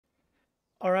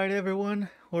All right, everyone,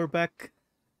 we're back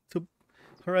to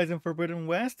Horizon Forbidden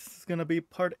West. This is gonna be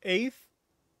part eight.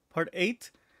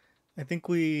 I think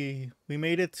we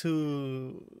made it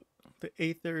to the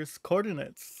Aether's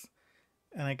coordinates,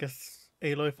 and I guess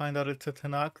Aloy found out it's a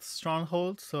Tanakh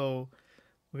stronghold, so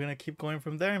we're gonna keep going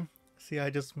from there. See,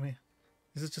 this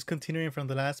is just continuing from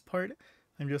the last part.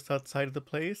 I'm just outside of the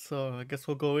place, so I guess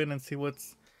we'll go in and see what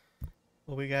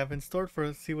we have in store for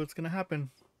us. See what's gonna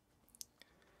happen.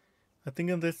 I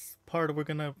think in this part we're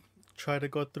gonna try to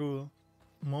go through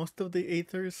most of the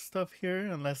Aether's stuff here,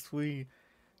 unless they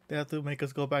have to make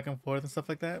us go back and forth and stuff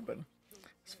like that. But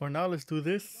as for now, let's do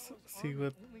this. See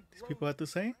what these people have to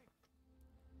say.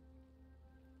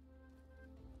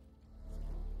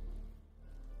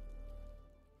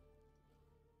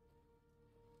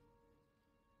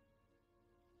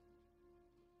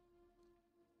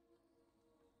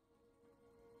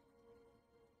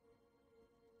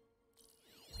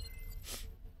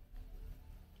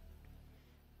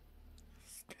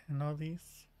 Scan all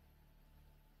these.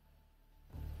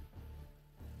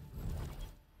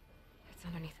 It's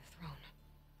underneath the throne.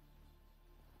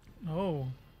 Oh,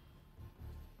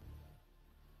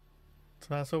 so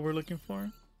that's what we're looking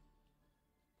for.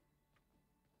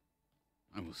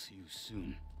 I will see you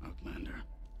soon, Outlander.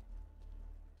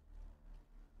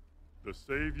 The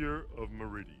savior of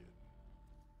Meridian.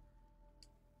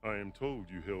 I am told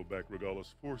you held back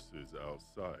Regalla's forces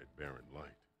outside Barren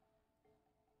Light.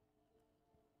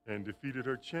 And defeated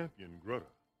her champion, Grutta,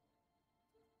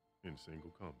 in single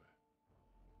combat.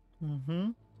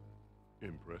 Mm-hmm.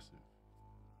 Impressive.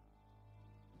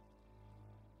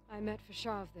 I met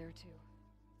Fashav there, too.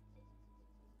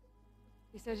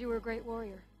 He said you were a great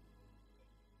warrior.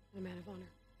 And a man of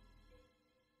honor.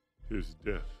 His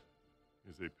death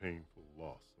is a painful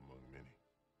loss among many.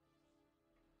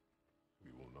 We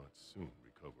will not soon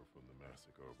recover from the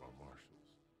massacre of our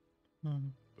marshals.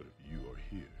 But if you are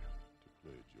here to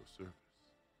pledge your service,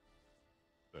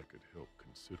 that could help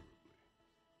considerably.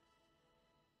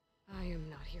 I am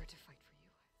not here to fight for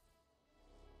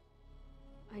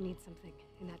you. I need something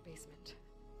in that basement.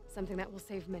 Something that will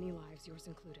save many lives, yours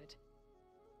included.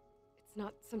 It's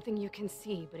not something you can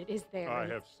see, but it is there. I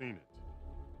have seen it.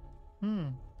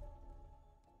 You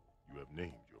have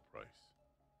named your price.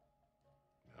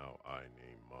 Now I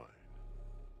name mine.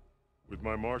 With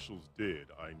my marshals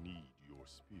dead, I need your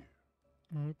spear.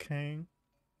 Okay.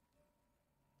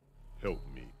 Help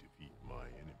me defeat my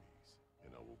enemies,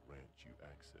 and I will grant you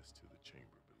access to the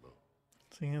chamber below.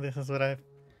 See, this is I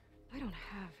don't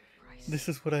have a price. This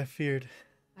is what I feared.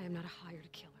 I am not a hired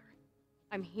killer.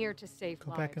 I'm here to save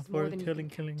Go lives. back and more forth, than you killing,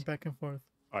 can count. back and forth.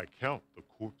 I count the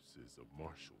corpses of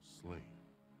marshals slain.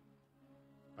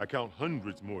 I count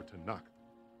hundreds more Tanakh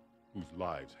whose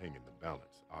lives hang in the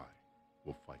balance. I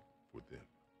will fight for them.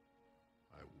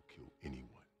 I will kill anyone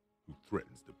who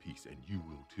threatens the peace, and you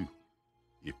will too,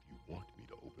 if you want me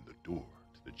to open the door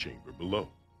to the chamber below.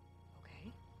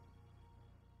 Okay.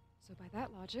 So by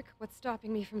that logic, what's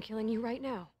stopping me from killing you right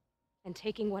now? And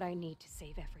taking what I need to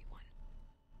save everyone?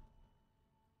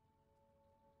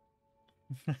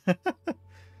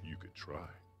 You could try.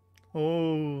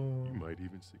 Oh. You might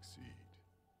even succeed.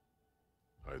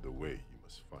 Either way, you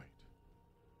must fight.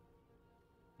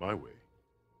 My way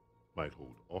might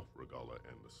hold off Regalla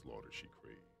and the slaughter she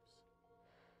craves.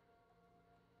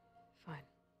 Fine.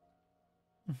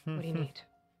 What do you need?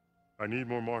 I need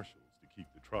more marshals to keep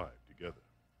the tribe together.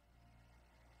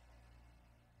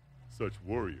 Such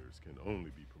warriors can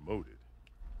only be promoted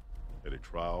at a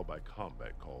trial by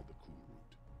combat called the Coup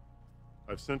Route.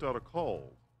 I've sent out a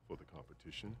call for the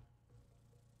competition.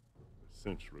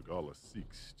 Since Regalla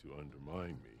seeks to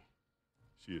undermine me,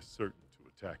 she is certain to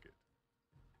attack it.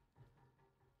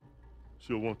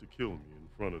 She'll want to kill me in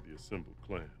front of the assembled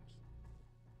clans.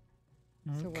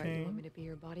 So what, you Okay. want me to be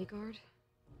your bodyguard?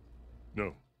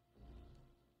 No,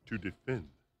 to defend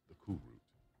the Coup Route.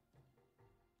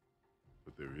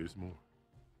 But there is more.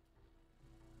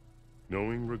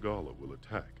 Knowing Regalla will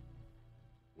attack,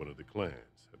 one of the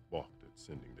clans have balked at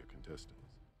sending their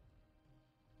contestants.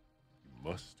 You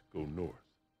must go north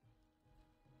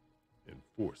and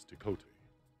force Tekote,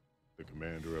 the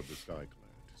commander of the Sky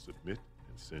Clan, to submit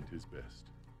and send his best.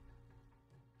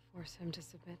 Force him to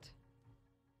submit.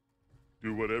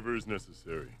 Do whatever is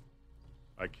necessary.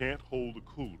 I can't hold a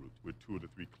Coup Route with 2 of the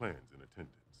 3 clans in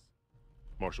attendance.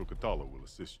 Marshal Kathala will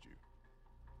assist you.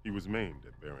 He was maimed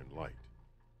at Barren Light,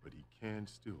 but he can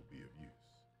still be of use.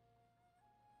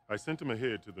 I sent him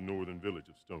ahead to the northern village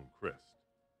of Stone Crest.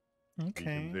 Meet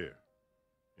him Okay. there,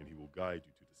 and he will guide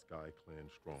you to the Sky Clan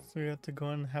stronghold. So you have to go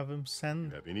and have him If send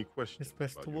you have any questions his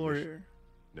best about your warrior. mission,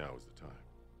 now is the time.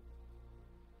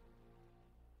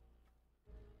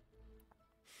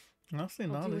 Honestly,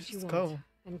 I'll no, do let's what you just want go.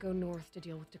 and go north to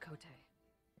deal with Dakota.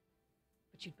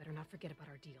 But you'd better not forget about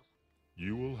our deal.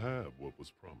 You will have what was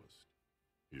promised,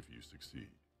 if you succeed.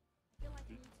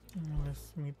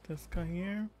 Let's meet this guy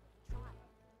here.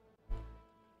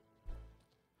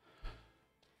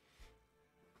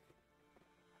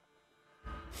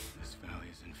 This valley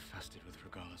is infested with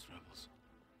Regalis rebels.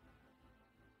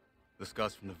 The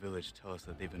scouts from the village tell us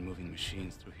that they've been moving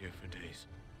machines through here for days.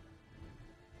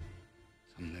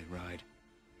 Some they ride,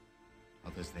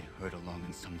 others they herd along,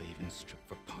 and some they even strip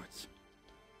for parts,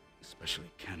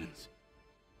 especially cannons.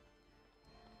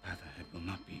 The path ahead will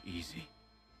not be easy.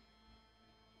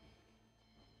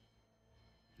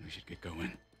 We should get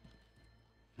going.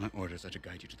 My orders are to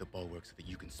guide you to the bulwark so that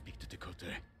you can speak to Dakota.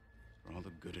 For all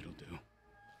the good it'll do.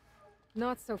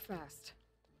 Not so fast.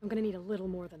 I'm gonna need a little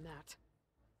more than that.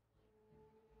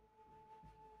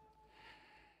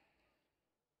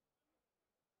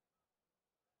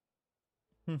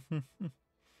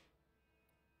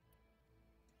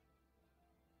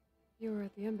 You were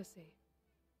at the embassy.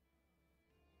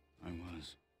 I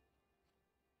was.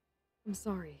 I'm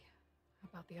sorry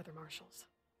about the other marshals.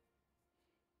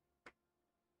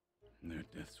 Their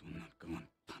deaths will not go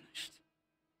unpunished.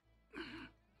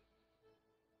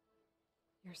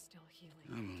 You're still healing.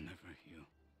 I will never heal.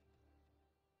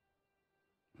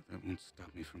 But that won't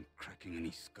stop me from cracking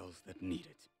any skulls that need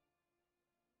it.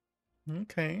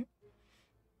 Okay.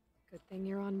 Good thing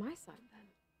you're on my side,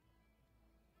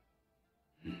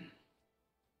 then.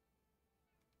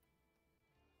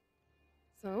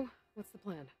 So, what's the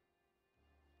plan?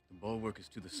 The bulwark is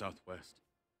to the southwest,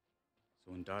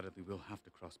 so undoubtedly we'll have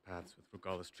to cross paths with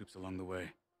Regalis troops along the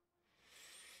way.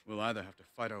 We'll either have to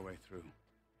fight our way through,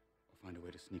 or find a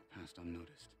way to sneak past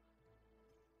unnoticed.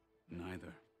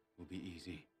 Neither will be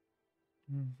easy.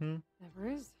 Never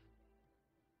is.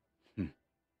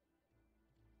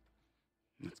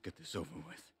 Let's get this over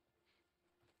with.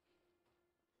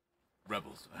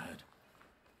 Rebels ahead.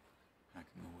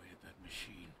 Hacking away at that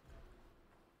machine.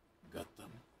 Gut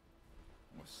them.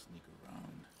 Or sneak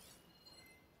around.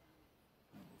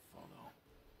 I will follow.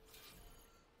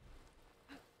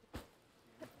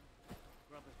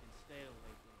 Grub has been stale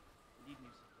lately. We need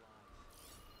new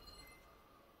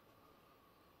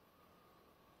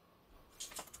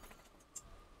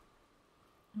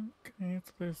supplies. Okay,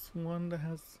 so there's one that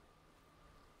has...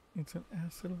 It's an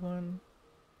acid one.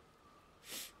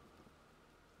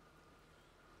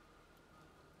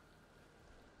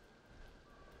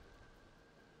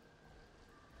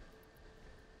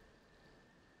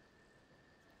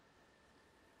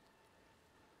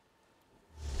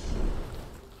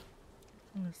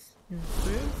 Let's use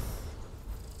this.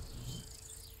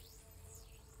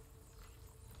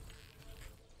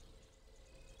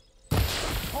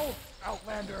 Halt,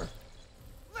 Outlander!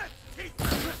 Let's keep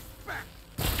this back!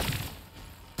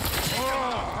 I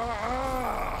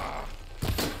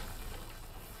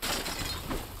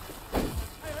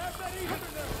have that even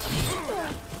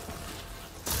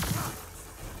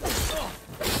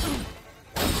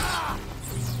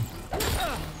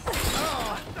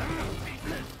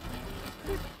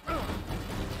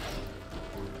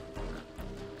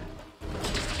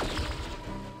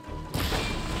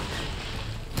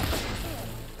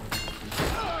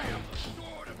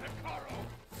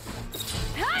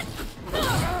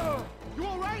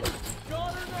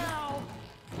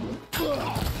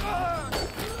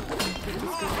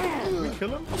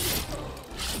Kill him? Oh,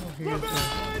 he is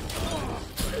dead.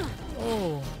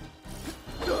 Oh.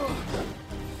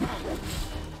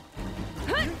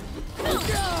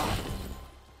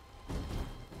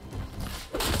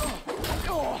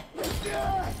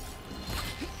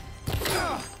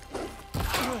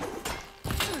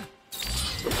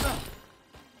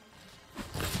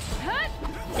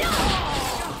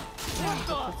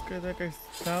 Let's get that guy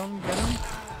down, get him.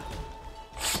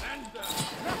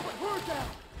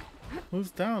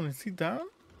 Who's down? Is he down?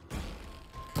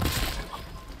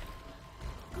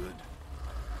 Good.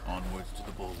 Onwards to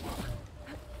the bulwark.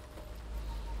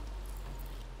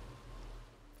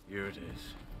 Here it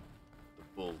is. The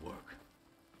bulwark.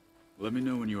 Let me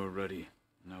know when you are ready,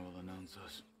 and I will announce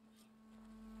us.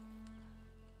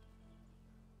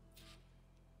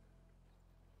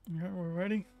 Yeah, we're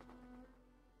ready.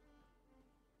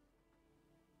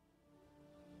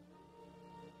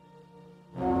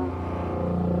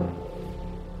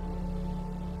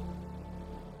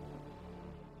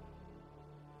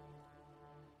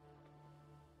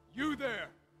 You there!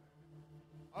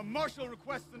 A marshal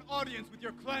requests an audience with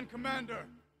your clan commander.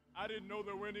 I didn't know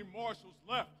there were any marshals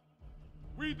left.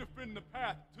 We defend the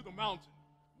path to the mountain.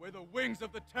 Where the wings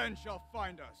of the Ten shall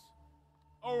find us.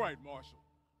 All right, Marshal.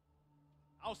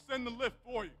 I'll send the lift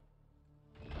for you.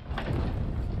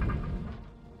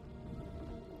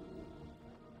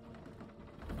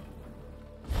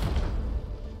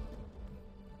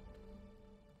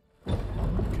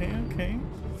 Okay, okay.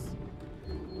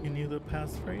 You knew the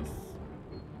passphrase?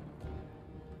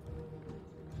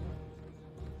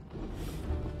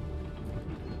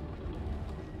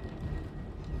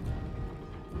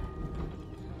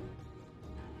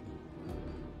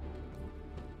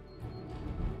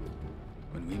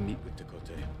 When we meet with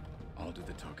Tekote, I'll do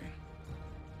the talking.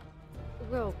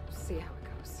 We'll see how it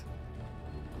goes.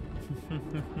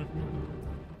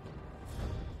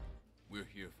 We're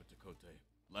here for Tekote.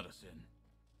 Let us in.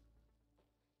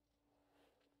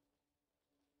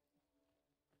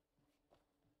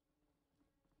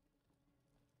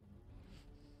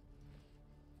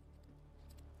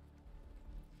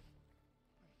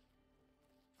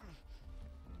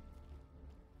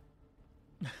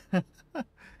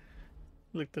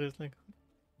 Looked at us like,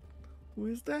 who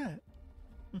is that?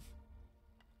 The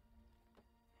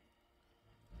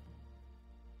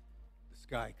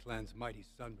Sky Clan's mighty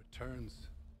son returns.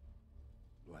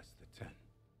 Bless the Ten.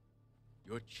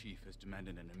 Your chief has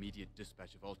demanded an immediate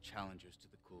dispatch of all challengers to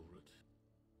the Cool Route.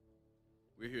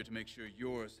 We're here to make sure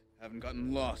yours haven't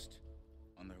gotten lost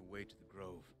on their way to the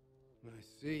Grove. I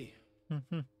see.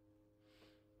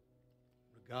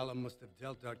 Regala must have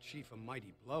dealt our chief a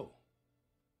mighty blow,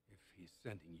 if he's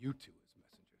sending you two as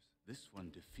messengers. This one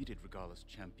defeated Regala's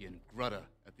champion, Grutta,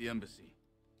 at the embassy.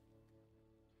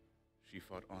 She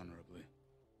fought honorably.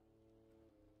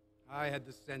 I had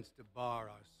the sense to bar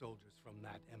our soldiers from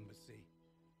that embassy.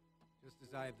 Just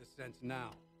as I have the sense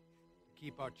now to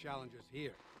keep our challengers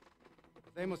here.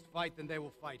 If they must fight, then they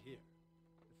will fight here.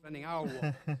 Defending our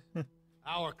walls,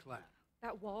 our clan.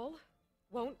 That wall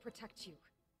won't protect you.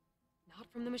 Not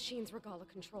from the machines Regala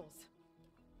controls.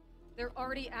 They're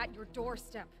already at your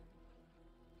doorstep.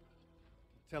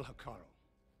 Tell Hikaru,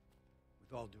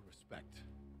 with all due respect,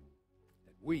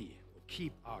 that we will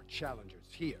keep our challengers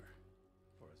here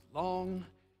for as long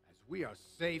as we are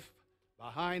safe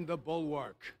behind the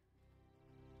bulwark.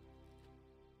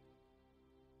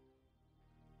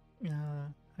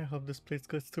 I hope this place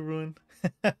goes to ruin.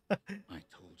 I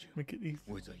told you. Make it easy.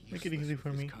 Woods are Make it easy useless for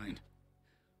with me. his kind.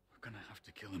 We're gonna have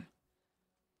to kill him.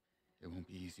 It won't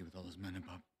be easy with all his men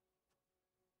about.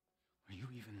 Are you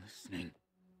even listening?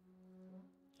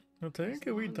 No,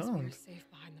 technically we As long as don't. we're safe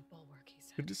behind the bulwark, he We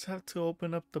said. just have to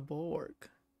open up the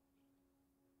bulwark.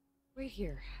 Wait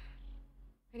here.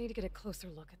 I need to get a closer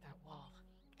look at that wall.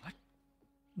 What?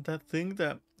 That thing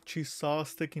that she saw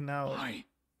sticking out. Why?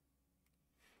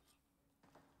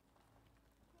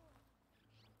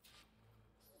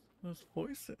 Those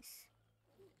voices.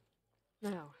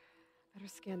 Now, better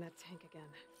scan that tank again.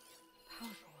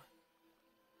 Powerful.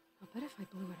 I'll bet if I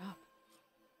blew it up.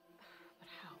 But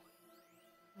how?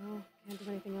 Well, can't do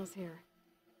anything else here.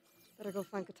 Better go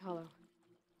find Katalo.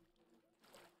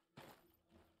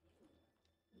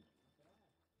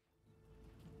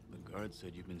 The guard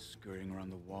said you've been scurrying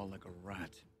around the wall like a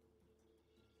rat.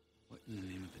 What in the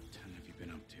name of the Ten have you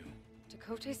been up to?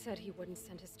 Tekote said he wouldn't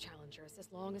send his challengers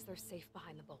as long as they're safe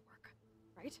behind the bulwark.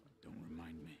 Right? Don't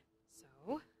remind me.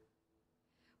 So,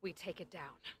 we take it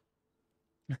down.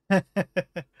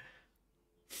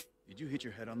 Did you hit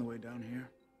your head on the way down here?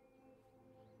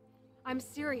 I'm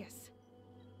serious.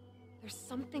 There's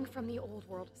something from the old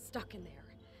world stuck in there,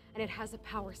 and it has a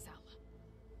power cell.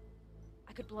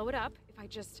 I could blow it up if I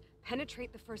just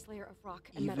penetrate the first layer of rock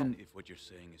and metal. Even if what you're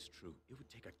saying is true, it would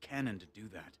take a cannon to do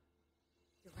that.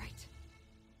 You're right.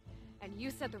 And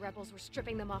you said the rebels were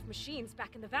stripping them off machines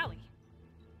back in the valley.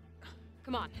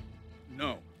 Come on.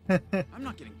 No. I'm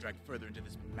not getting dragged further into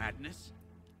this madness.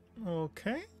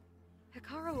 Okay.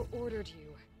 Hikaru ordered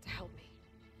you to help me.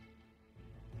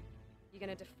 You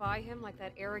gonna defy him like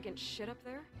that arrogant shit up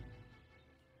there?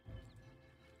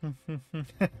 That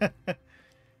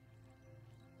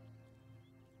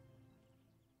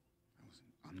was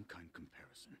an unkind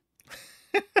comparison.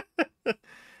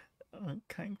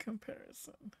 Unkind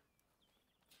comparison.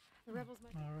 The rebels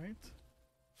might... All right.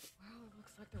 Well, it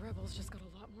looks like the rebels just got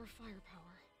a lot more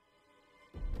firepower.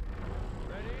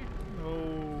 Ready?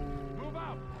 Oh. Move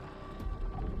out!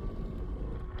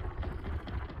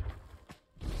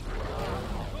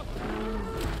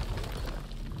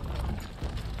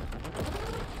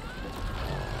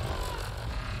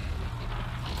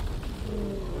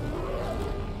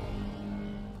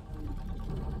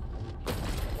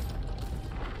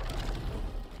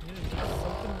 Yeah, there's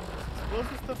something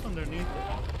explosive stuff underneath it.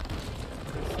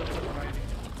 There's something writing.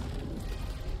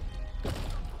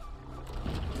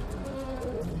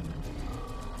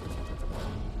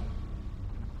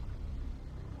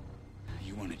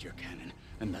 your cannon,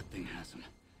 and that thing has him.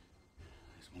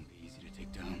 This won't be easy to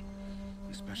take down,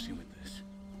 especially with this.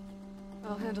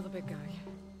 I'll handle the big guy.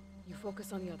 You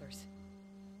focus on the others.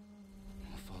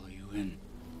 I'll follow you in.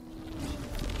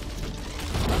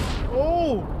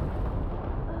 Oh!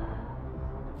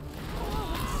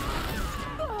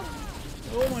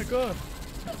 Oh my god!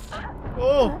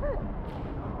 Oh!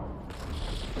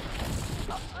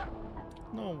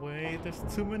 No way, there's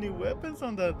too many weapons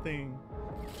on that thing.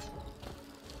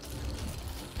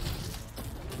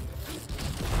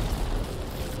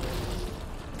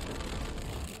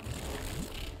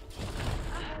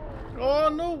 Oh,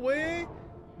 no way!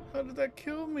 How did that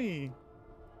kill me?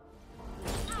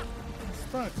 I'm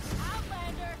stuck.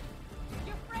 Outlander,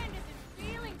 your friend isn't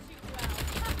feeling too well.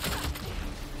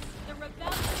 The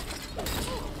rebellion.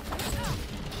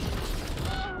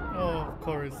 Oh, of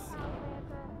course.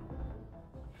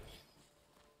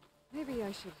 Maybe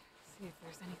I should see if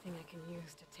there's anything I can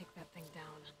use to take that thing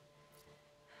down.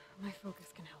 My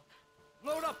focus can help.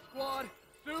 Load up, squad!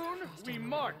 Soon we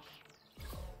march!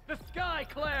 The Sky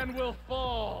Clan will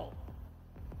fall!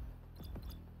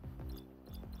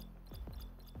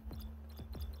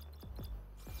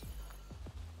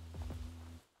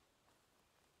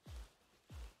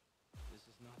 This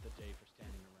is not the day for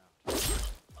standing around.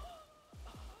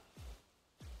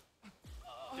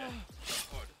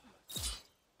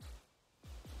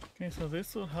 Okay, so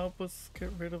this will help us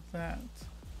get rid of that.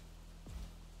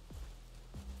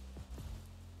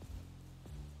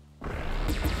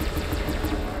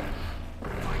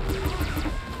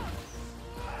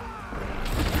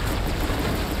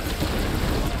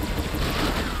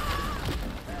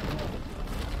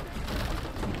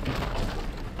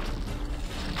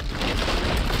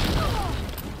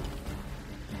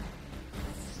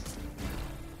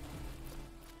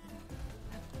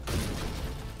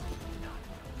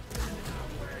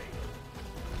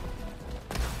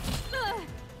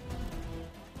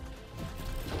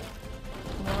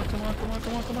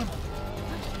 Come on.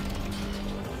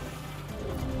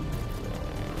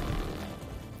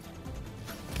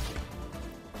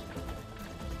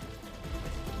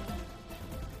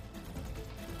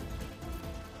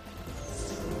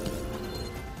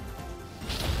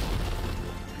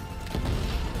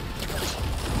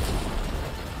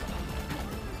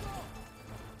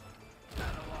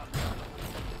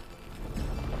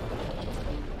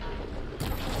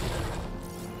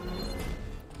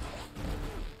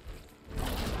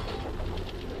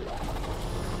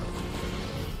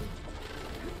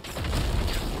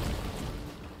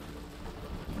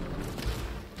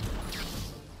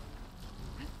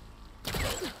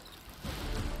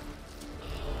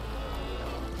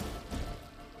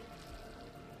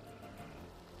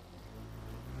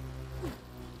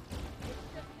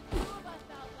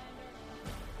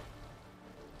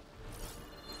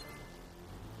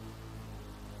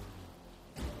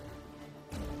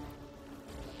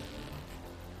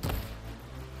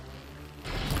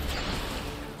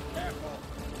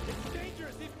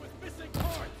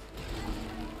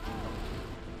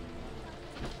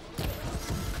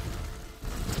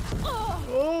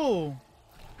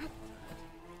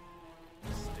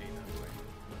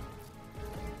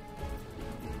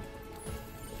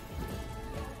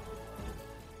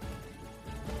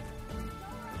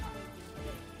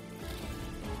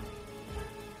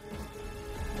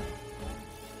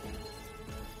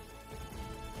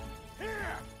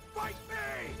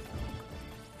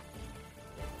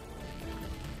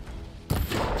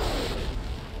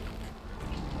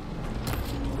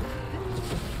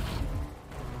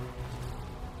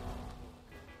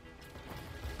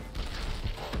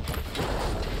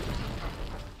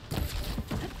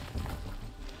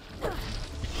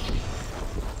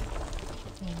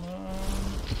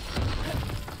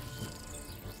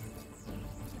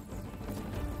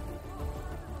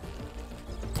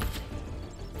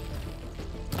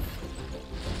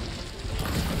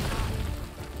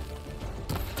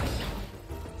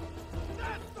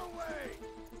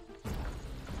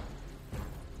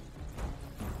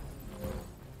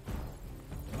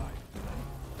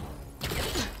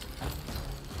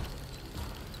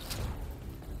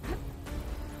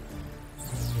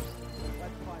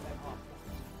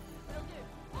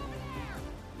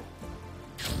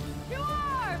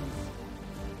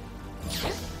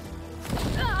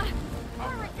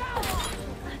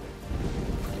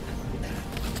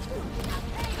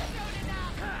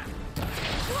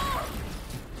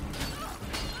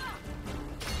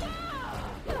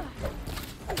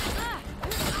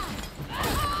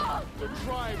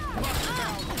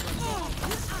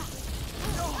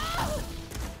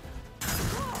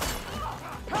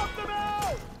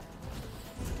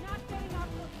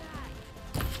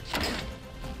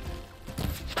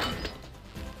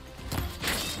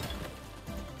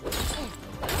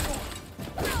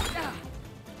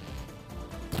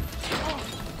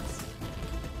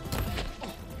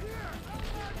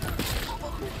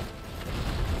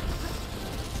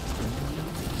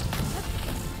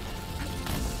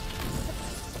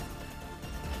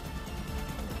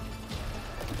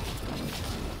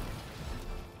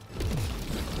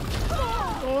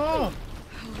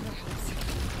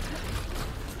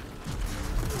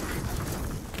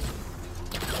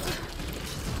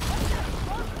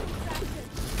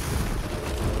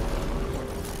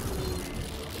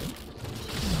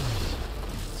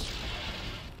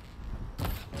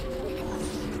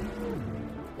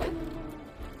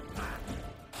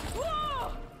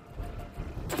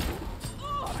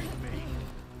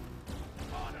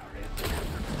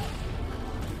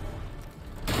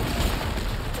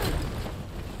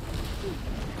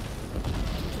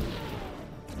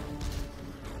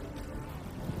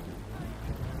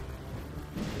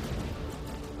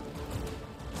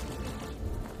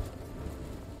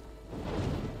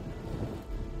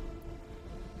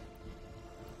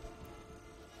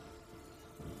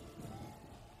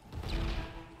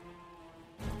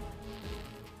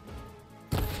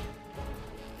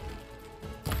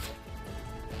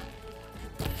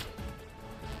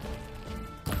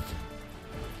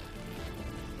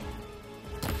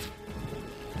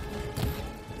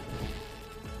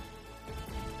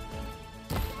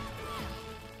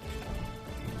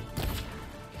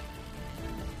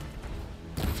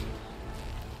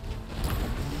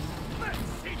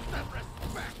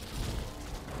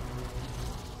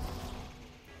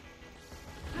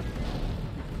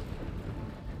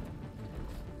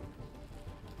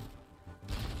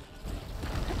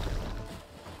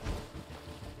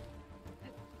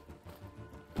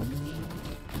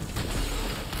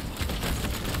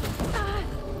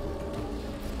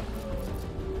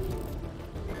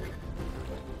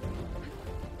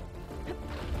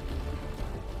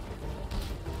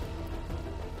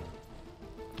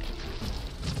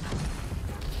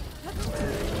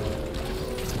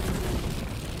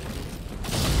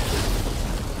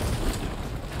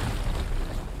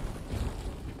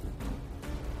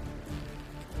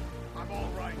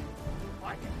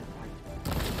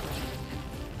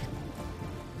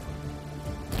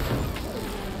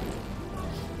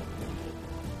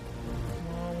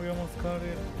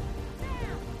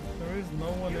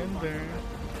 there.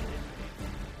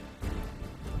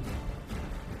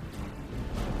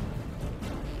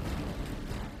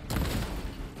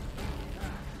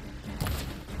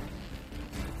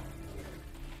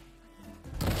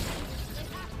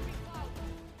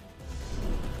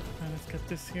 Alright, let's get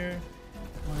this here.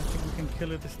 Oh, I think we can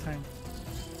kill it this time.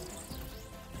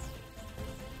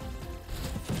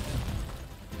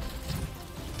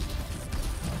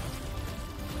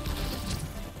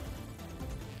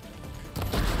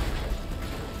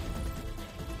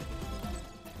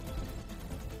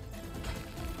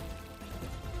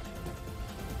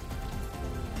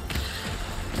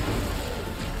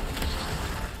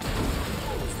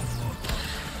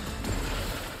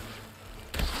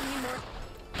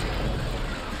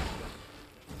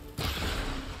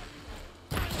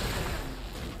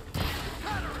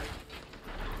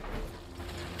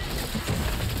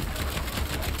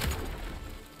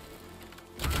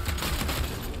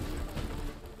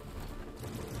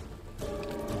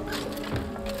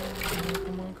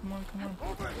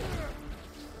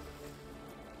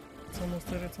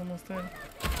 It's almost there.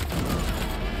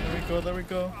 There we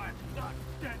go. I'm not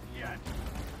dead yet.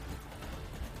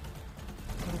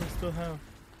 What do we still have?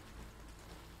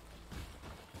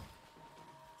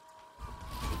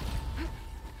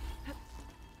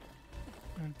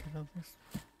 And get out this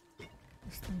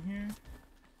thing here.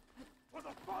 For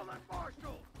the fallen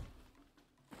marshal!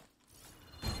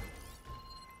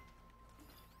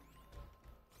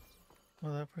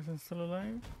 Oh, that person's still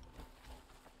alive?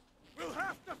 We'll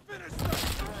have to finish this!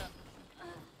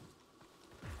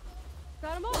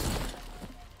 Got him all.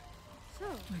 So,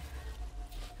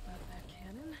 about that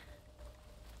cannon.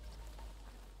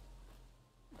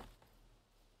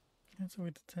 And so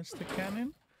we detach the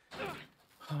cannon. Oh,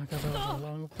 God, that was a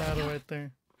long battle right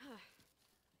there.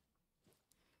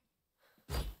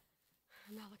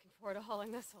 I'm not looking forward to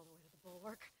hauling this all the way to the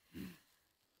bulwark.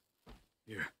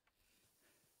 Here.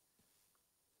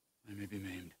 I may be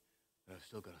maimed, but I've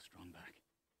still got a strong back.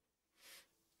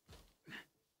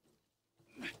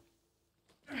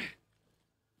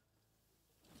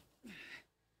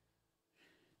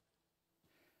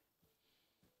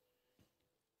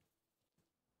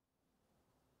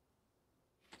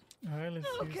 Alright, let's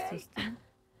use this thing.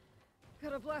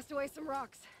 Gotta blast away some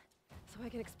rocks so I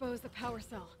can expose the power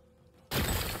cell.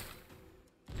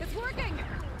 It's working!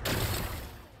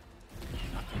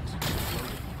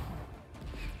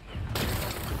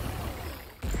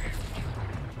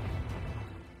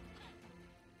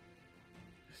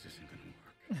 This isn't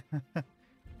gonna work.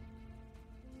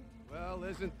 Well,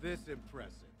 isn't this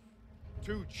impressive?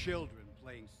 2 children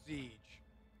playing siege.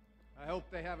 I hope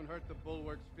they haven't hurt the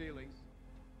bulwark's feelings.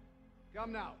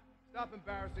 Come now, stop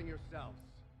embarrassing yourselves.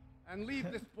 And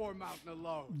leave this poor mountain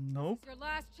alone. Nope. It's your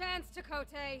last chance,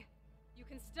 Chakotay. You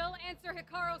can still answer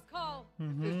Hikaru's call.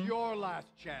 This is your last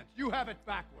chance. You have it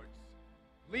backwards.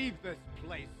 Leave this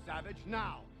place, savage,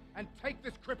 now. And take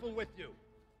this cripple with you.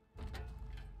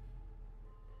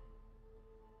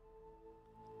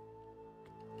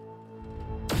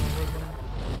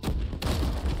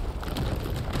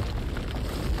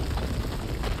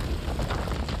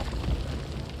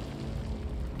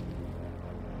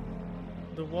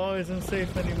 The wall isn't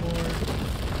safe anymore.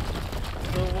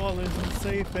 The wall isn't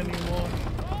safe anymore.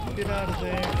 Get out of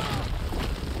there.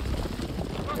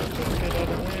 Get out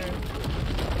of there.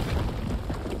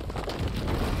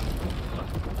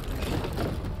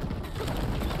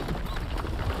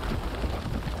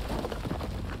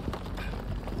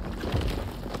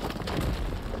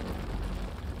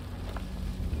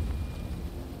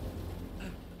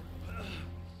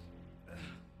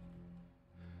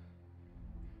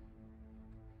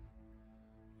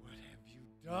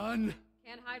 Done?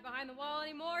 Can't hide behind the wall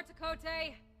anymore,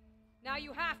 Chakotay. Now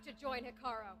you have to join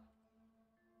Hikaru.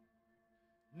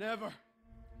 Never.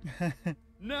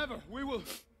 Never. We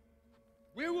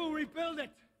will rebuild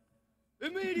it.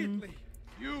 Immediately.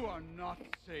 You are not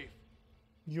safe.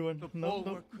 You are The no.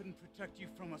 bulwark couldn't protect you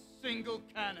from a single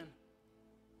cannon,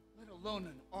 let alone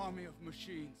an army of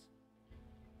machines.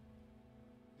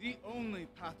 The only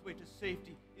pathway to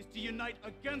safety is to unite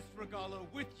against Regala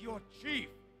with your chief.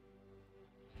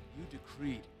 You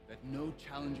decreed that no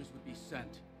challengers would be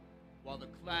sent, while the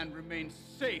clan remained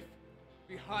safe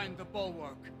behind the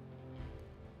bulwark.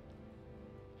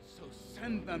 So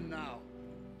send them now.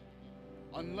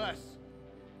 Unless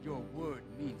your word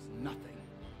means nothing.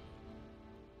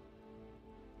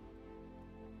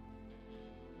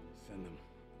 Send them.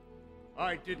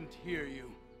 I didn't hear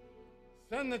you.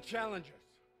 Send the challengers.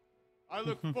 I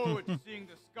look forward to seeing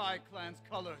the Sky Clan's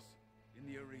colors in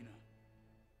the arena.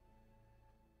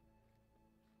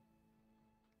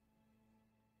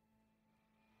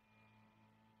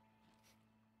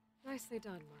 Nicely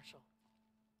done, Marshal.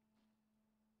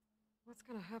 What's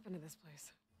gonna happen to this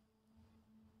place?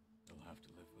 They'll have to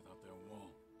live without their wall.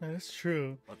 That is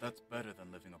true. But that's better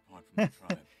than living apart from the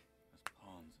tribe, as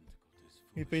pawns in Dakota's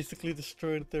We foolish basically scheme.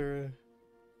 destroyed their If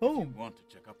home you want to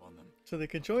check up on them, so they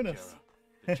can talk to join us.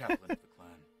 Jera, the chaplain of the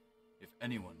clan. If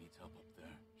anyone needs help up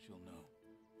there, she'll know.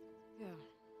 Yeah,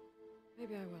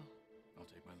 maybe I will. I'll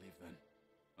take my leave then.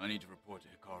 I need to report to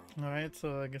Hikaru. Alright,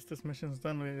 so I guess this mission's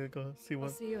done. We gotta go see I'll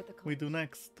what see you at the we cottage. do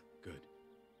next. Good.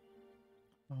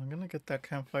 I'm gonna get that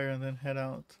campfire and then head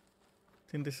out.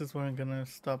 I think this is where I'm gonna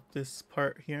stop this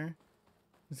part here.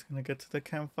 Just gonna get to the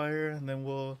campfire and then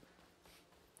we'll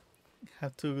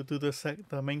have to do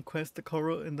the main quest, the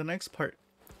Koro, in the next part.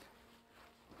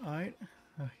 Alright,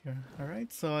 here.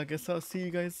 Alright, so I guess I'll see you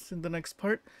guys in the next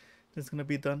part. This is gonna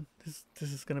be done. This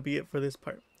is gonna be it for this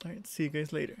part. Alright, see you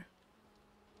guys later.